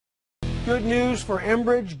Good news for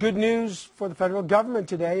Enbridge, good news for the federal government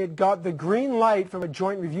today. It got the green light from a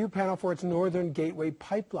joint review panel for its Northern Gateway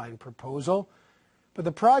pipeline proposal. But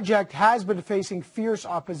the project has been facing fierce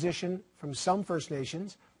opposition from some First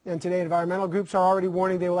Nations. And today, environmental groups are already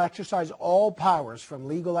warning they will exercise all powers, from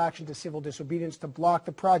legal action to civil disobedience, to block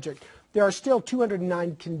the project. There are still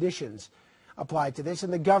 209 conditions applied to this,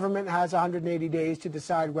 and the government has 180 days to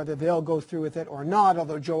decide whether they'll go through with it or not,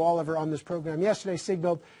 although Joe Oliver on this program yesterday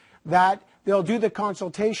signaled that they'll do the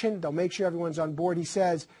consultation, they'll make sure everyone's on board, he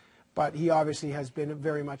says, but he obviously has been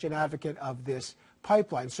very much an advocate of this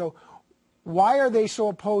pipeline. So why are they so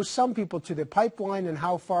opposed, some people, to the pipeline, and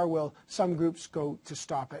how far will some groups go to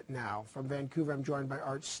stop it now? From Vancouver, I'm joined by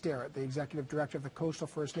Art Sterritt, the Executive Director of the Coastal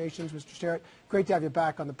First Nations. Mr. Sterritt, great to have you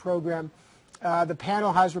back on the program. The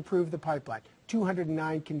panel has approved the pipeline,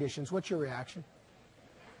 209 conditions. What's your reaction?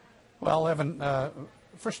 Well, Evan,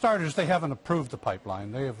 for starters, they haven't approved the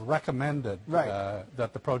pipeline. They have recommended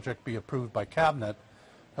that the project be approved by Cabinet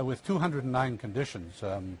with 209 conditions.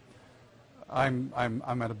 I'm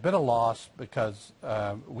at a bit of loss because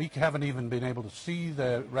we haven't even been able to see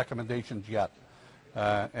the recommendations yet.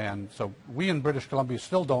 And so we in British Columbia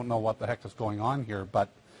still don't know what the heck is going on here, but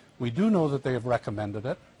we do know that they have recommended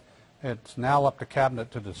it. It's now up to Cabinet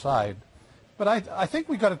to decide. But I think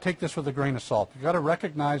we've got to take this with a grain of salt. You've got to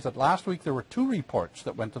recognize that last week there were two reports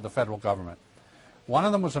that went to the federal government. One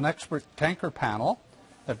of them was an expert tanker panel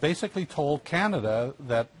that basically told Canada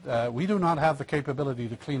that we do not have the capability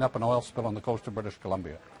to clean up an oil spill on the coast of British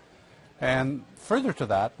Columbia. And further to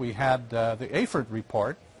that, we had the AFERT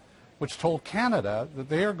report, which told Canada that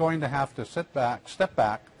they are going to have to step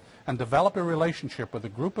back, and develop a relationship with a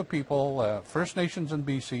group of people, First Nations in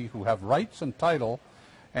BC, who have rights and title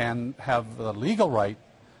and have the legal right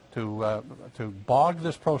to bog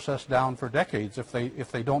this process down for decades if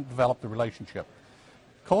they don't develop the relationship.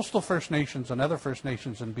 Coastal First Nations and other First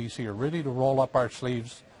Nations in BC are ready to roll up our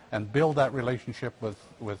sleeves and build that relationship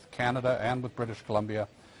with Canada and with British Columbia,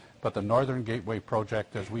 but the Northern Gateway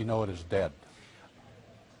project, as we know it, is dead.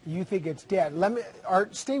 You think it's dead.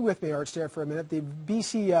 Stay with me, Art Sterritt, for a minute. The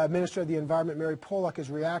BC Minister of the Environment, Mary Pollock, is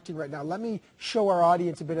reacting right now. Let me show our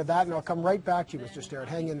audience a bit of that, and I'll come right back to you, Mr. Sterritt.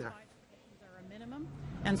 Hang in there. Are a minimum,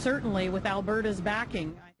 and certainly with Alberta's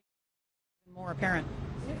backing, I think it's more apparent.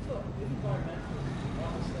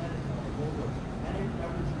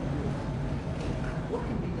 What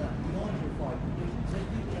can be done beyond your 5 conditions? If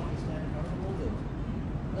people understand how to hold it,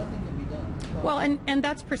 nothing can be done. Well, and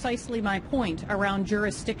that's precisely my point around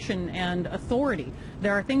jurisdiction and authority.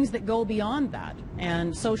 There are things that go beyond that,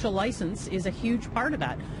 and social license is a huge part of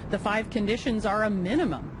that. The 5 conditions are a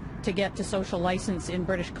minimum to get to social license in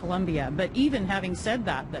British Columbia, but even having said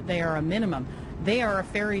that they are a minimum, they are a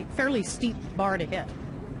fairly steep bar to hit.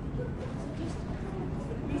 The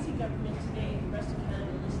BC government today, the rest of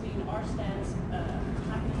Canada listening, our stance,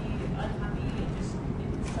 happy, unhappy, just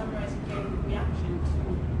summarising your reaction to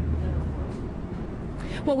the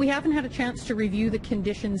report. Well, we haven't had a chance to review the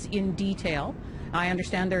conditions in detail. I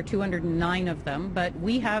understand there are 209 of them, but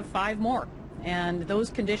we have 5 more, and those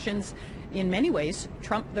conditions in many ways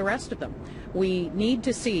trump the rest of them. We need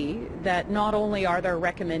to see that not only are there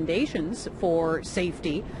recommendations for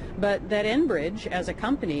safety, but that Enbridge as a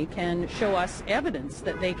company can show us evidence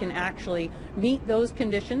that they can actually meet those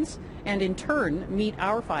conditions and in turn meet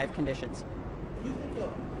our 5 conditions. Do you think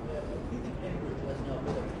Enbridge has now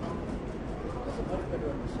been a company has a much better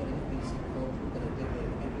understanding of BC culture than it did when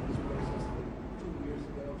it entered this process 2 years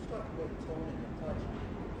ago? Just talk about the tone and the touch.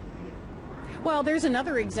 Well, there's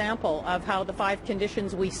another example of how the 5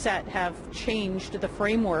 conditions we set have changed the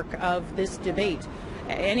framework of this debate.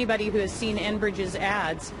 Anybody who has seen Enbridge's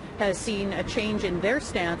ads has seen a change in their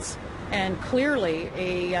stance and clearly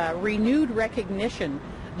a renewed recognition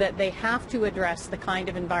that they have to address the kind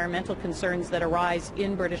of environmental concerns that arise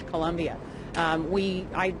in British Columbia.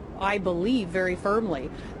 I believe very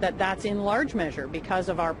firmly that that's in large measure because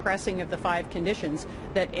of our pressing of the 5 conditions,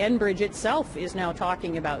 that Enbridge itself is now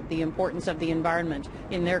talking about the importance of the environment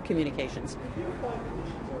in their communications. If your 5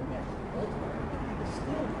 conditions are met, ultimately, people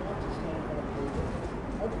still want to stand in front of the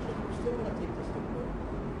arbitrators, still want to take this to court,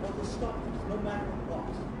 or to stop this, no matter the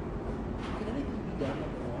cost. Can anything be done,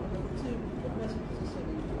 number 1? Number 2, what message is this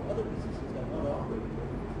sending to other businesses that want to operate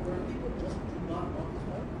where people just do not want this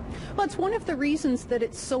right? Well, it's one of the reasons that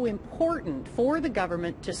it's so important for the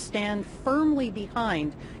government to stand firmly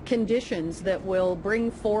behind conditions that will bring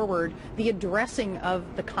forward the addressing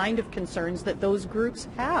of the kind of concerns that those groups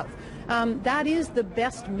have. That is the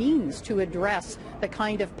best means to address the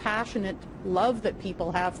kind of passionate love that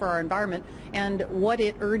people have for our environment and what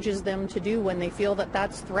it urges them to do when they feel that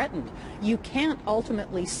that's threatened. You can't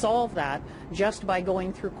ultimately solve that just by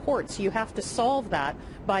going through courts. You have to solve that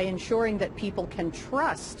by ensuring that people can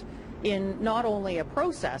trust in not only a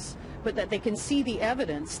process, but that they can see the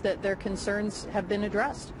evidence that their concerns have been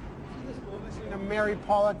addressed. Mary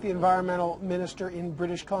Pollock, the environmental minister in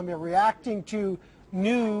British Columbia, reacting to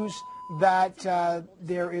news that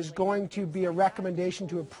there is going to be a recommendation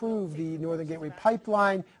to approve the Northern Gateway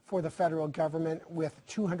pipeline for the federal government with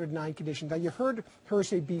 209 conditions. Now, you heard her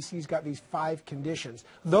say BC's got these 5 conditions.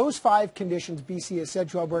 Those 5 conditions, BC has said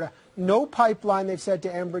to Alberta, no pipeline, they've said to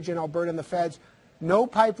Enbridge in Alberta and the feds, no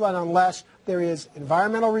pipeline unless there is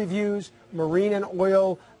environmental reviews, marine and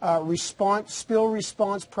oil spill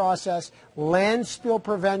response process, land spill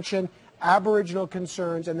prevention, Aboriginal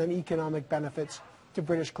concerns, and then economic benefits to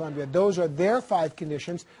British Columbia. Those are their 5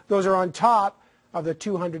 conditions. Those are on top of the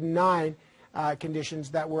 209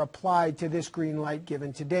 conditions that were applied to this green light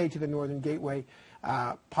given today to the Northern Gateway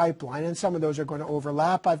pipeline, and some of those are going to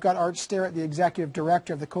overlap. I've got Art Sterritt, the Executive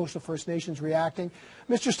Director of the Coastal First Nations, reacting.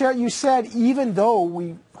 Mr. Sterritt, you said even though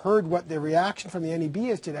we heard what the reaction from the NEB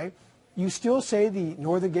is today, you still say the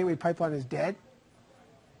Northern Gateway pipeline is dead?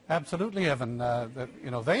 Absolutely, Evan.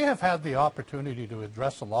 They have had the opportunity to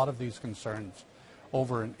address a lot of these concerns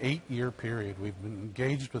over an 8-year period. We've been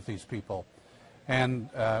engaged with these people,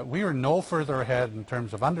 and we are no further ahead in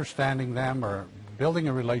terms of understanding them or building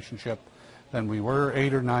a relationship than we were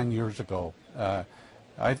 8 or 9 years ago.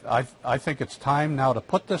 I think it's time now to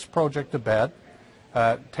put this project to bed,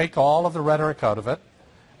 take all of the rhetoric out of it,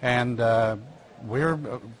 and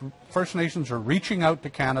First Nations are reaching out to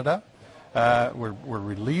Canada. We're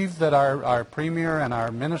relieved that our Premier and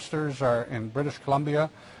our ministers are in British Columbia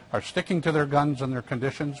are sticking to their guns and their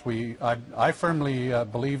conditions. I firmly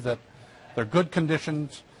believe that they're good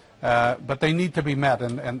conditions, but they need to be met,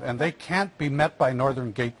 and they can't be met by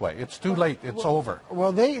Northern Gateway. It's too late. It's over.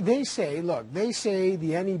 Well, they say, look, they say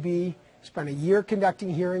the NEB spent a year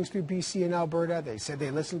conducting hearings through BC and Alberta. They said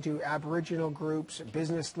they listened to Aboriginal groups,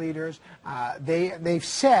 business leaders. They've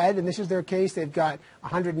said, and this is their case, they've got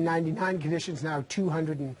 199 conditions, now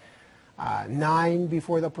 209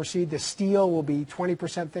 before they'll proceed. The steel will be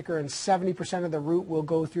 20% thicker and 70% of the route will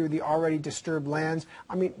go through the already disturbed lands.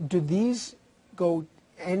 I mean, do these go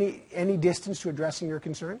any distance to addressing your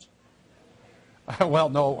concerns? Well,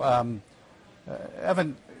 no.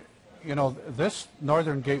 Evan, this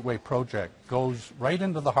Northern Gateway project goes right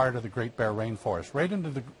into the heart of the Great Bear Rainforest, right into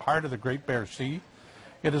the heart of the Great Bear Sea.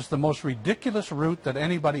 It is the most ridiculous route that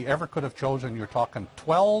anybody ever could have chosen. You're talking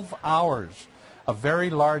 12 hours of very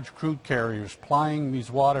large crude carriers plying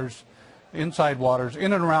these waters, inside waters,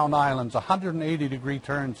 in and around islands, 180-degree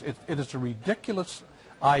turns. It is a ridiculous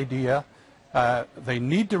idea. They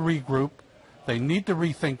need to regroup. They need to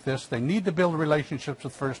rethink this. They need to build relationships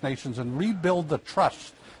with First Nations and rebuild the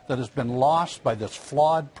trust that has been lost by this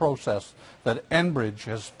flawed process that Enbridge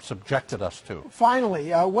has subjected us to.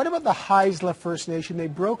 Finally, what about the Haisla First Nation? They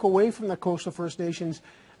broke away from the Coastal First Nations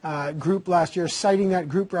group last year, citing that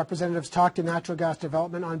group representatives talked to natural gas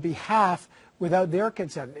development on behalf without their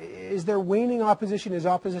consent. Is there waning opposition? Is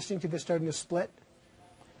opposition to this starting to split?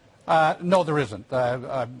 No, there isn't.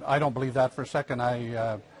 I don't believe that for a second.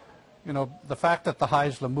 The fact that the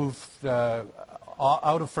Haisla moved out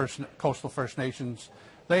of Coastal First Nations,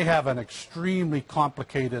 they have an extremely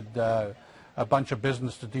complicated a bunch of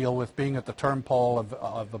business to deal with, being at the turnpole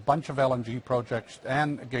of a bunch of LNG projects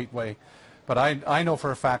and a gateway. But I know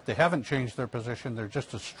for a fact they haven't changed their position. They're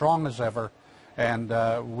just as strong as ever. And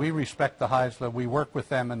we respect the Haisla. We work with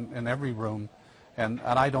them in every room. And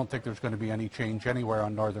I don't think there's going to be any change anywhere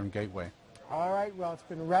on Northern Gateway. All right, well, it's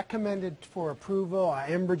been recommended for approval.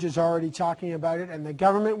 Enbridge is already talking about it, and the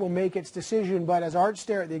government will make its decision. But as Art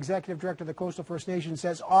Sterritt, the Executive Director of the Coastal First Nation,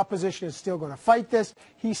 says, opposition is still going to fight this.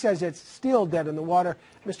 He says it's still dead in the water.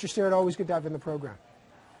 Mr. Sterritt, always good to have you in the program.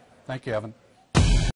 Thank you, Evan.